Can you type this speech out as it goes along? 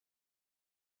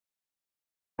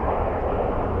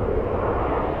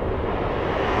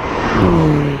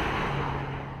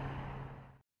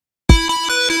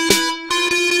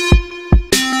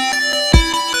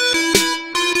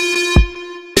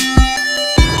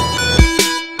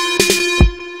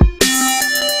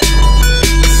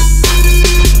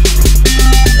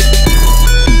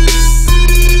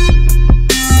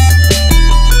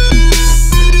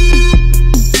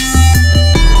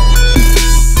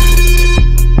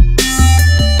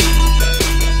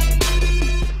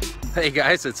Hey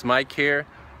guys, it's Mike here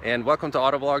and welcome to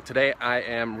Autovlog. Today I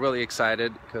am really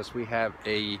excited because we have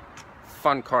a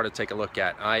fun car to take a look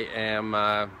at. I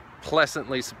am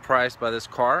pleasantly surprised by this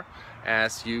car,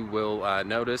 as you will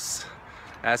notice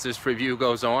as this review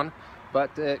goes on.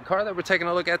 But the car that we're taking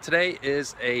a look at today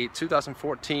is a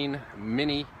 2014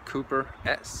 Mini Cooper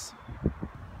S.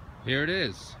 Here it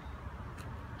is.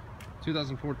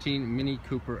 2014 Mini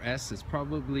Cooper S is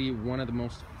probably one of the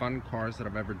most fun cars that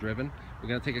I've ever driven. We're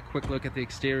going to take a quick look at the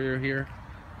exterior here.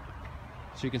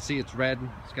 So you can see it's red.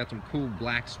 It's got some cool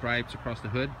black stripes across the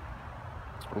hood.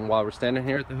 And while we're standing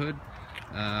here at the hood,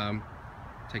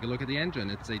 take a look at the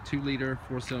engine. It's a 2-liter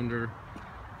 4-cylinder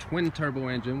twin turbo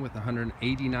engine with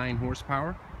 189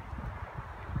 horsepower.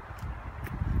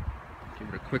 Give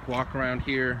it a quick walk around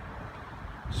here.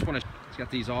 Just want to. It's got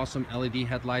these awesome LED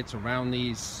headlights around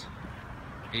these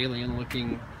alien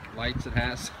looking lights it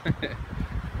has.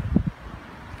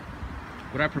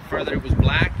 Would I prefer that it was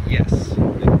black? Yes.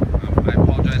 I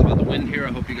apologize about the wind here.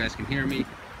 I hope you guys can hear me.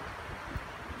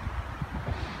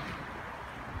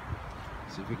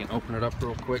 See if we can open it up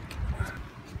real quick.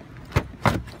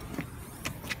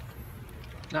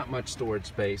 Not much storage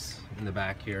space in the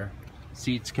back here.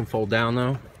 Seats can fold down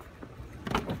though.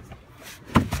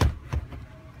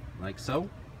 Like so.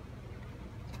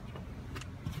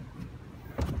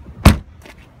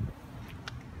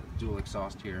 Dual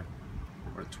exhaust here,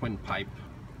 or a twin pipe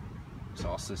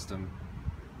exhaust system.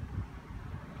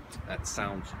 That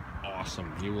sounds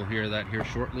awesome. You will hear that here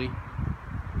shortly.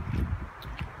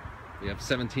 We have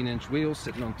 17-inch wheels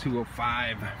sitting on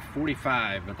 205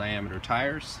 45 diameter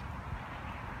tires.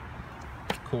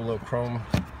 Cool little chrome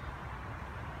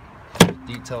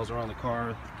details around the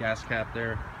car. Gas cap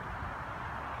there.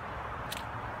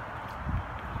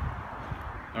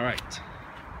 All right.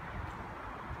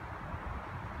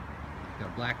 Got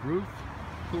a black roof,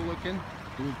 cool looking,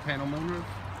 dual panel moonroof.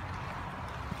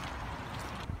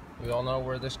 We all know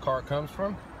where this car comes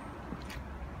from.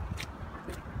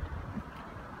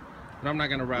 But I'm not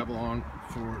going to rabble on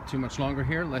for too much longer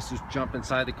here. Let's just jump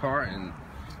inside the car and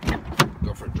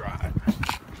go for a drive.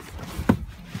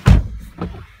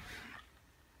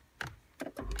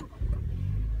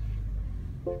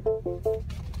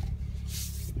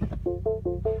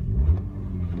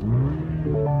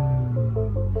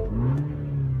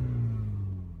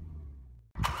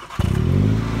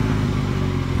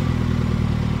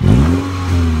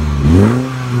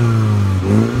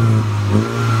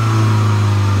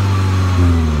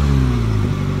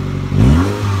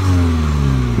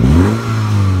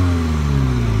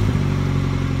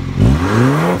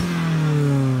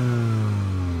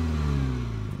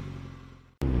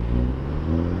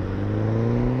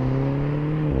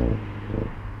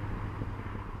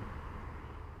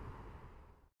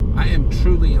 I am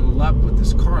truly in love with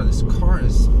this car. This car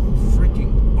is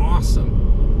freaking awesome.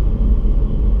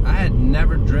 I had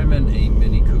never driven a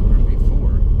Mini Cooper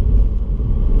before.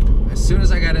 As soon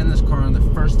as I got in this car and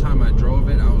the first time I drove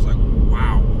it, I was like,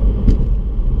 wow.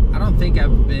 I don't think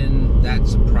I've been that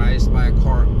surprised by a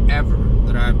car ever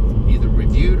that I've either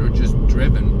reviewed or just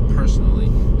driven personally.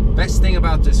 The best thing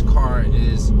about this car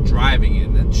is driving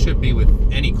it. That should be with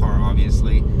any car,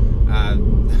 obviously.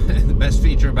 The best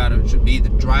feature about it should be the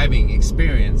driving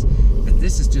experience. But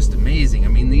this is just amazing. I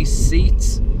mean, these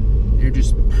seats, they're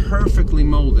just perfectly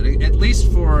molded, at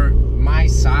least for my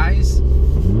size.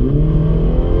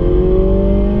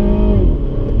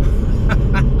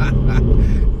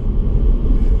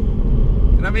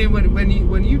 And I mean,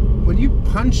 when you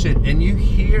punch it and you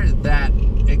hear that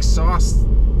exhaust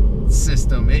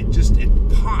system, it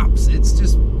pops. It's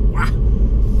just wow.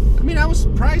 I mean, I was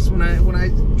surprised when I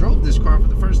drove this car for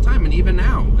the first time, and even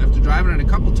now, after driving it a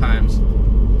couple times,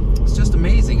 it's just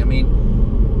amazing. I mean,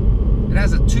 it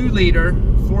has a 2-liter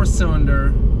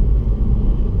 4-cylinder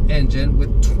engine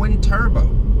with twin turbo.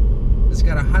 It's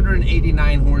got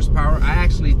 189 horsepower. I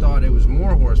actually thought it was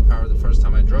more horsepower the first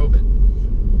time I drove it.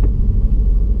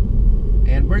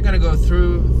 And we're going to go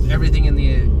through everything of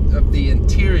the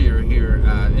interior here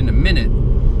in a minute,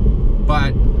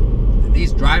 but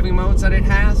these driving modes that it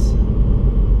has,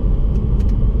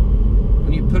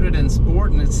 when you put it in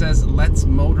sport and it says let's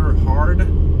motor hard,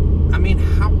 I mean,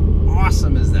 how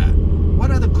awesome is that? What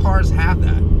other cars have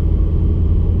that?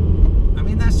 I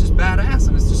mean, that's just badass,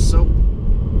 and it's just so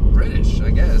British,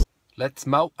 I guess. Let's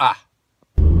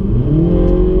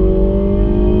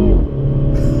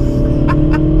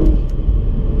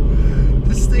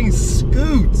This thing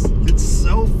scoots. It's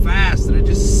so fast and it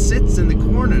just sits in the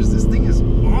corners. This thing is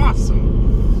awesome.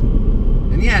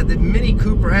 And yeah, the Mini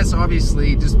Cooper S,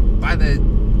 obviously, just by the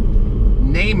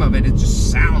name of it, it's just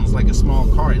sounds like a small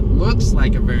car. It looks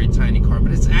like a very tiny car,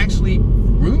 but it's actually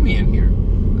roomy in here.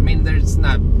 I mean, there's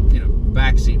not, you know,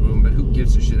 backseat room, but who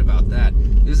gives a shit about that?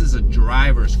 This is a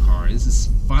driver's car. This is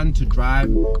fun to drive.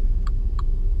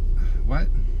 What?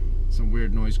 Some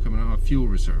weird noise coming out. Fuel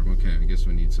reserve. Okay, I guess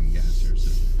we need some gas here.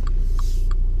 So,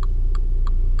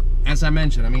 as I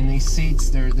mentioned, I mean, these seats,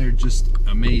 they're just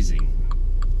amazing.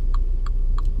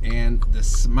 And the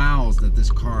smiles that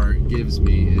this car gives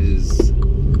me is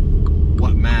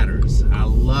what matters. I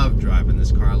love driving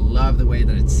this car. I love the way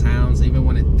that it sounds. Even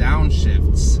when it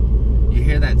downshifts, you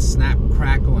hear that snap,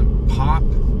 crackle, and pop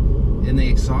in the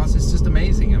exhaust. It's just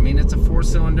amazing. I mean, it's a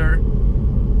 4-cylinder.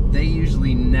 They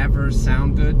usually never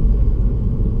sound good.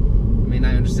 I mean,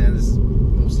 I understand there's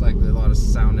most likely a lot of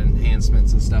sound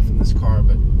enhancements and stuff in this car,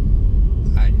 but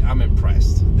I'm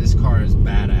impressed. This car is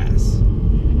badass.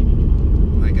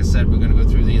 Like I said, we're going to go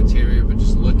through the interior, but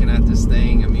just looking at this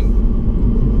thing, I mean,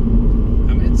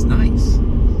 it's nice.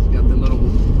 It's got the little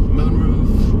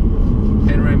moonroof,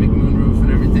 panoramic moonroof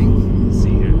and everything. Let's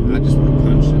see here. I just want to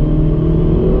punch it.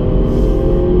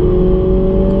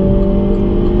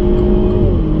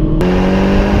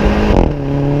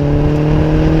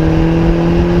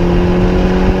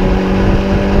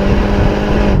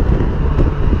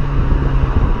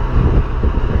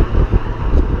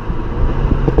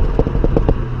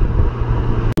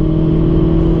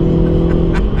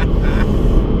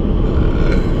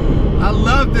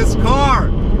 This car.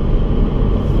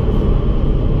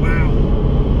 Wow.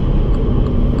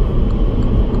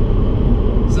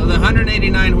 So the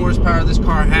 189 horsepower this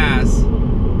car has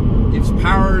gives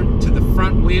power to the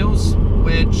front wheels,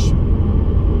 which,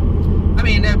 I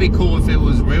mean, that'd be cool if it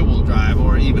was rear-wheel drive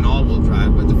or even all-wheel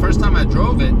drive, but the first time I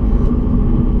drove it,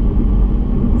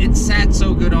 it sat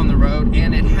so good on the road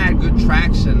and it had good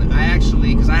traction. I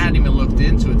actually, because I hadn't even looked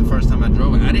into it the first time I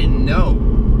drove it, I didn't know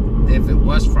if it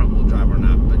was front-wheel drive or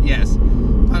not. But yes,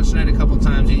 punching it a couple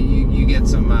times, you get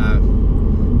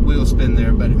some wheel spin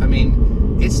there. But I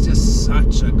mean, it's just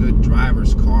such a good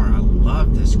driver's car. I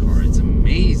love this car. It's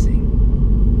amazing.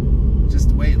 Just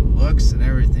the way it looks and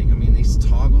everything. I mean, these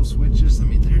toggle switches, I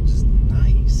mean, they're just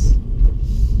nice.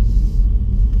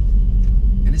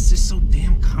 And it's just so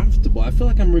damn comfortable. I feel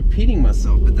like I'm repeating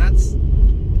myself, but that's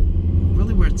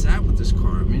really where it's at with this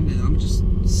car. I mean, I'm just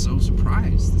so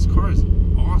surprised. This car is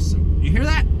awesome. You hear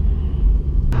that?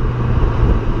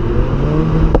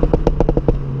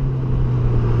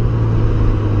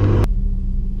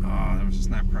 Oh, there was a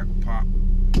snap, crackle, pop.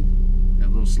 That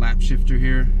little slap shifter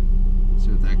here. Let's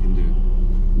see what that can do.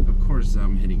 Of course,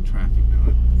 I'm hitting traffic now.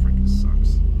 That freaking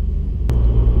sucks.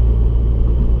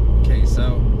 Okay,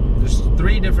 so there's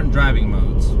 3 different driving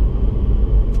modes.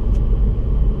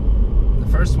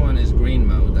 The first one is green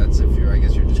mode. That's if you're, I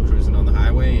guess you're just cruising on the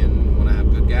highway and want to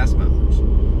have good gas mileage,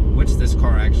 which this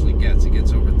car actually gets. It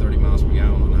gets over 30 miles per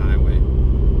gallon on the highway.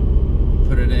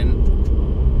 Put it in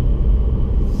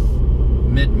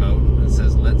mid mode. It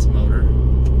says let's motor.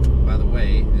 By the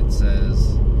way, it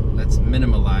says let's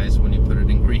minimalize when you put it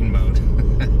in green mode.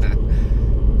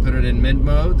 Put it in mid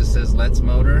mode. It says let's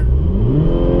motor.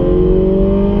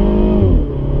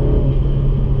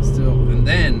 Still, and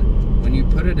then when you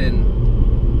put it in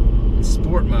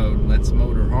sport mode, let's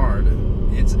motor hard.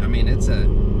 It's, I mean, it's a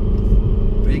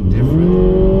big difference.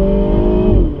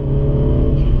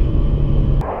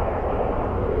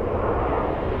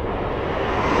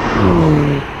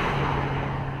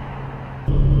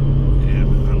 Yeah,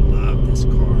 but I love this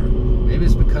car. Maybe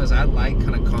it's because I like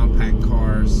kind of compact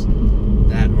cars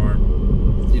that are,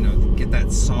 you know, get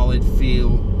that solid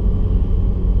feel.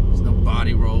 There's no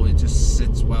body roll. It just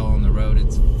sits well on the road.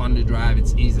 It's fun to drive.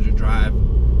 It's easy to drive.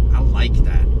 I like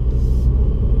that.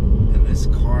 And this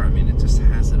car, I mean, it just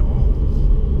has it all.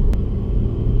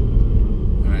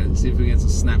 Alright, let's see if we get some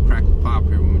snap, crackle, pop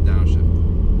here when we downshift.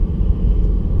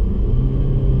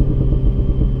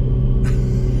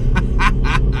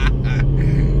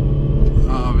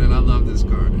 Oh man, I love this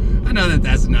car. I know that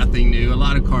that's nothing new. A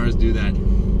lot of cars do that.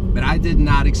 But I did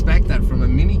not expect that from a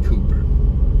Mini Cooper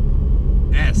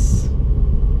S.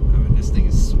 I mean, this thing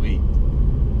is sweet.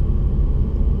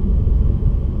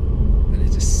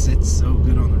 Sits so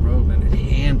good on the road, man. It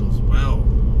handles well.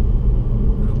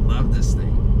 I love this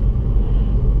thing.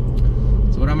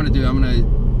 So what I'm going to do, I'm going to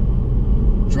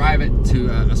drive it to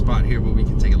a spot here where we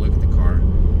can take a look at the car,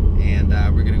 and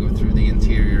we're going to go through the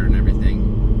interior and everything.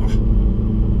 Oh,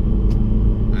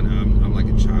 I know, I'm like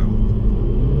a child.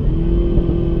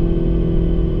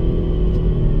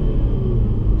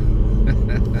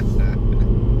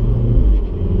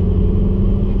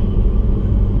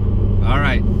 All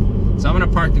right. So I'm going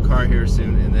to park the car here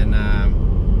soon, and then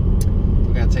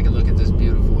we're going to take a look at this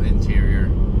beautiful interior.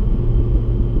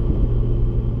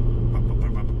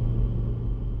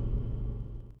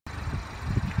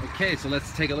 Okay, so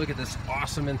let's take a look at this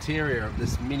awesome interior of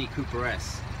this Mini Cooper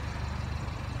S.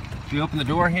 If you open the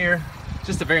door here,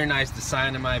 just a very nice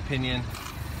design in my opinion.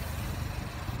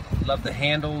 Love the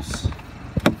handles,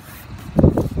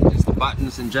 just the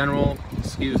buttons in general.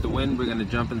 Excuse the wind, we're going to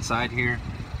jump inside here.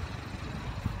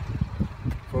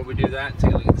 Before we do that,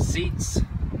 take a look at the seats.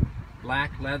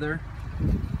 Black leather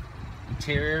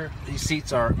interior. These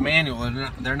seats are manual,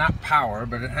 they're not power,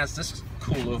 but it has this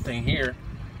cool little thing here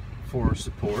for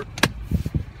support.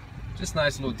 Just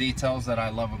nice little details that I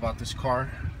love about this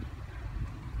car.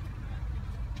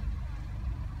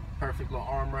 Perfect little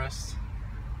armrest.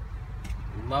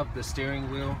 Love the steering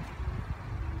wheel.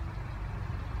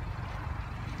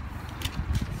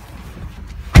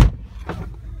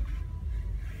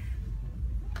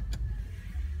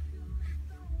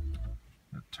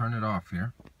 Turn it off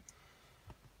here.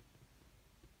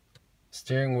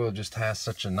 Steering wheel just has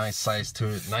such a nice size to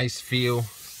it, nice feel.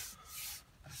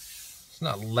 It's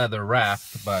not leather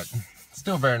wrapped, but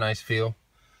still very nice feel.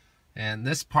 And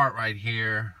this part right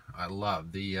here, I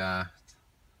love the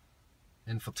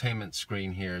infotainment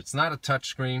screen here. It's not a touch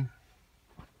screen.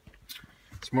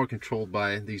 It's more controlled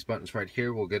by these buttons right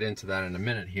here. We'll get into that in a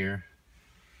minute here.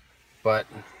 But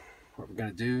what we're going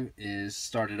to do is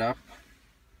start it up.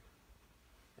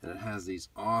 And it has these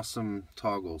awesome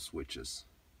toggle switches.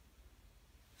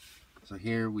 So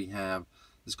here we have,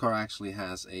 this car actually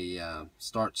has a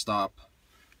start-stop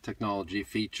technology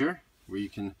feature where you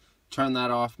can turn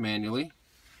that off manually.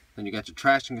 Then you got your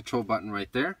traction control button right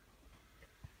there.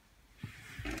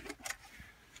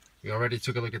 We already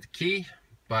took a look at the key,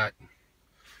 but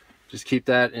just keep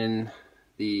that in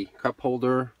the cup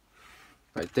holder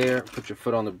right there. Put your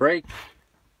foot on the brake.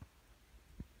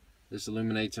 This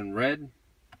illuminates in red.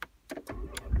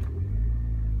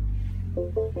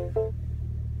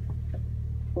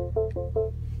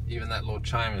 Even that little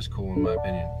chime is cool in my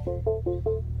opinion.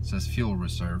 It says fuel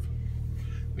reserve.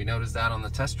 We noticed that on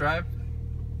the test drive.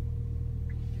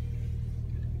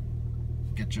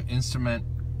 Get your instrument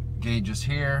gauges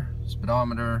here,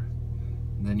 speedometer,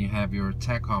 and then you have your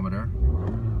tachometer.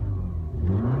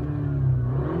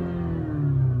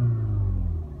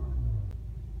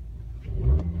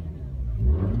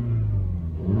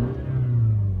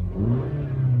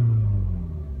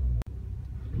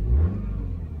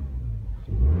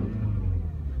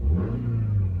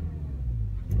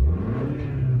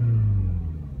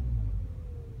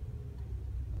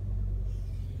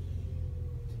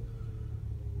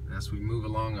 As we move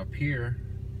along up here,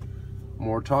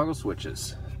 more toggle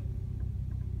switches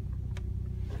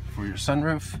for your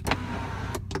sunroof.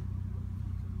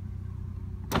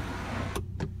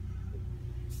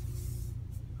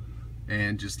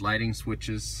 And just lighting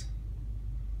switches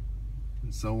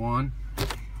and so on.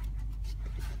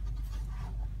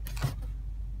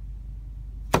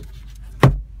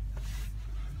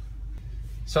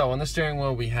 So on the steering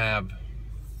wheel we have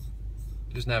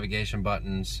just navigation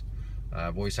buttons,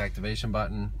 voice activation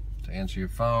button to answer your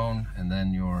phone, and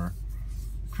then your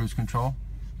cruise control.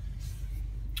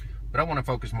 But I want to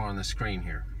focus more on the screen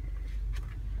here.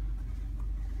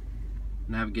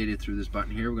 Navigate it through this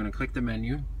button here. We're going to click the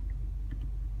menu.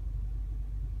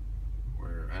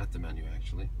 We're at the menu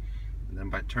actually. And then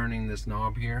by turning this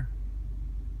knob here,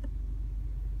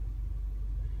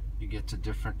 you get to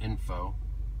different info.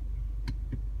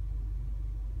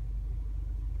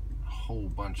 Whole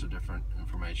bunch of different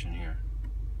information here.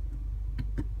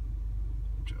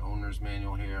 Your owner's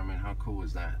manual here. I mean, how cool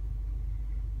is that?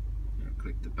 You know,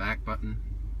 click the back button.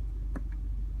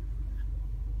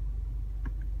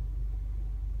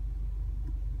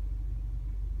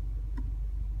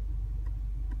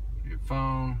 Your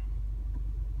phone,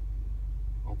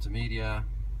 multimedia.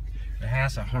 It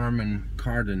has a Harman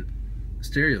Kardon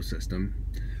stereo system,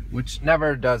 which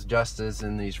never does justice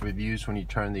in these reviews when you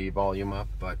turn the volume up,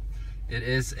 but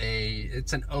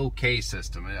it's an okay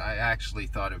system. I actually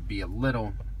thought it would be a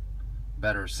little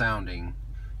better sounding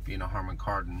being a Harman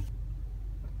Kardon.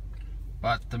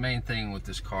 But the main thing with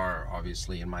this car,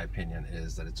 obviously in my opinion,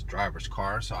 is that it's a driver's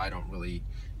car, so I don't really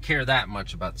care that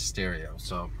much about the stereo.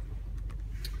 So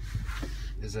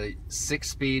it's a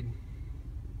 6-speed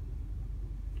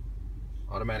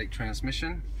automatic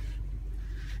transmission,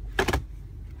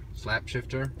 slap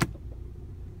shifter,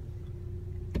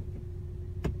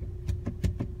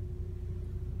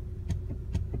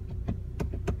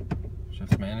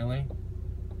 shifts manually.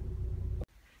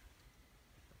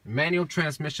 Manual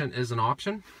transmission is an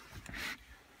option,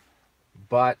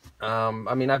 but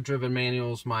I mean, I've driven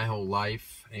manuals my whole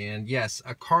life, and yes,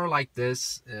 a car like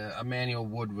this, a manual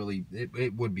would really,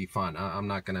 it would be fun. I'm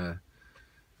not gonna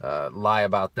lie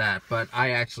about that, but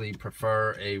I actually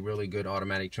prefer a really good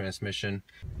automatic transmission.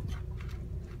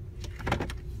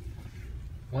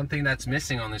 One thing that's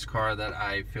missing on this car that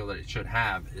I feel that it should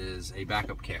have is a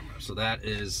backup camera. So that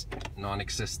is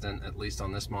non-existent, at least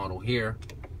on this model here.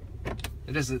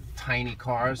 It is a tiny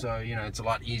car, so you know, it's a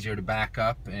lot easier to back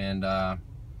up and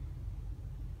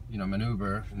you know,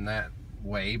 maneuver in that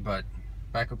way. But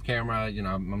backup camera, you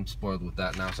know, I'm spoiled with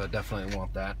that now, so I definitely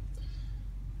want that.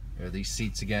 Here are these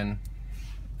seats again,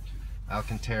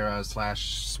 Alcantara /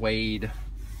 suede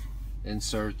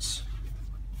inserts,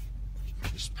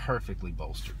 just perfectly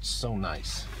bolstered, so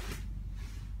nice.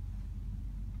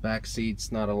 Back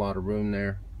seats, not a lot of room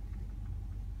there.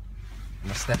 I'm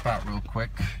gonna step out real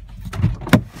quick.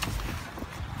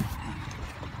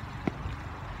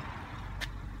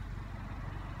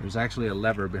 There's actually a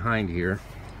lever behind here,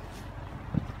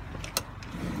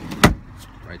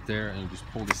 right there, and you just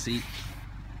pull the seat.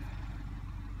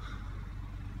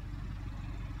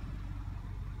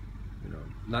 You know,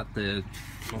 not the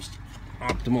most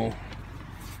optimal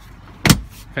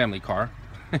family car,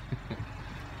 but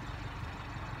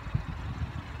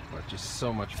just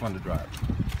so much fun to drive.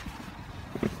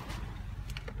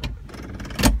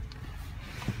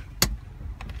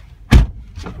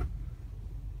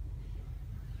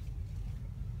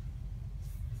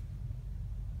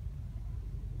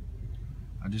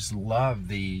 I just love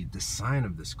the design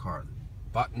of this car, the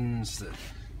buttons, the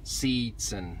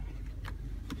seats, and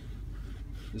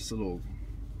this little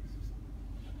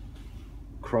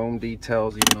chrome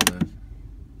details even on the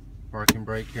parking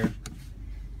brake here.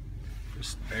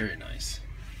 Just very nice.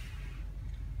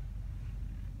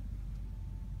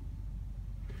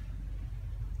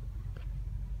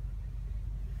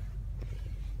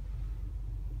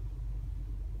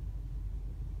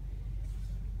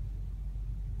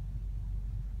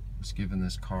 Just giving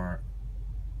this car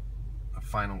a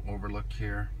final overlook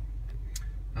here.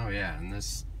 Oh yeah, and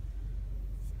this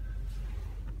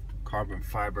carbon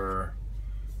fiber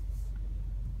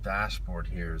dashboard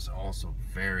here is also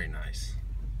very nice.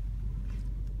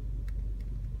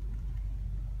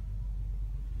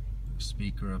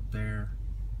 Speaker up there.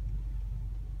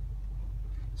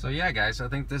 So yeah guys, I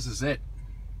think this is it.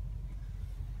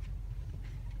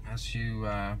 As you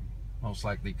most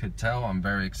likely could tell, I'm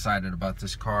very excited about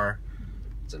this car.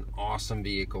 It's an awesome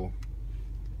vehicle,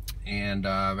 and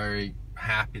very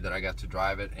happy that I got to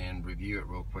drive it and review it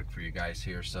real quick for you guys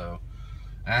here. So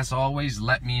as always,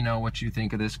 let me know what you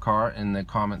think of this car in the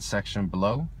comment section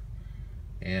below.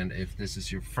 And if this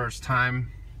is your first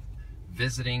time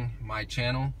visiting my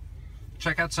channel,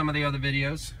 check out some of the other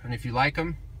videos, and if you like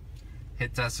them,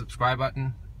 hit that subscribe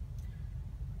button,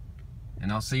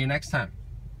 and I'll see you next time.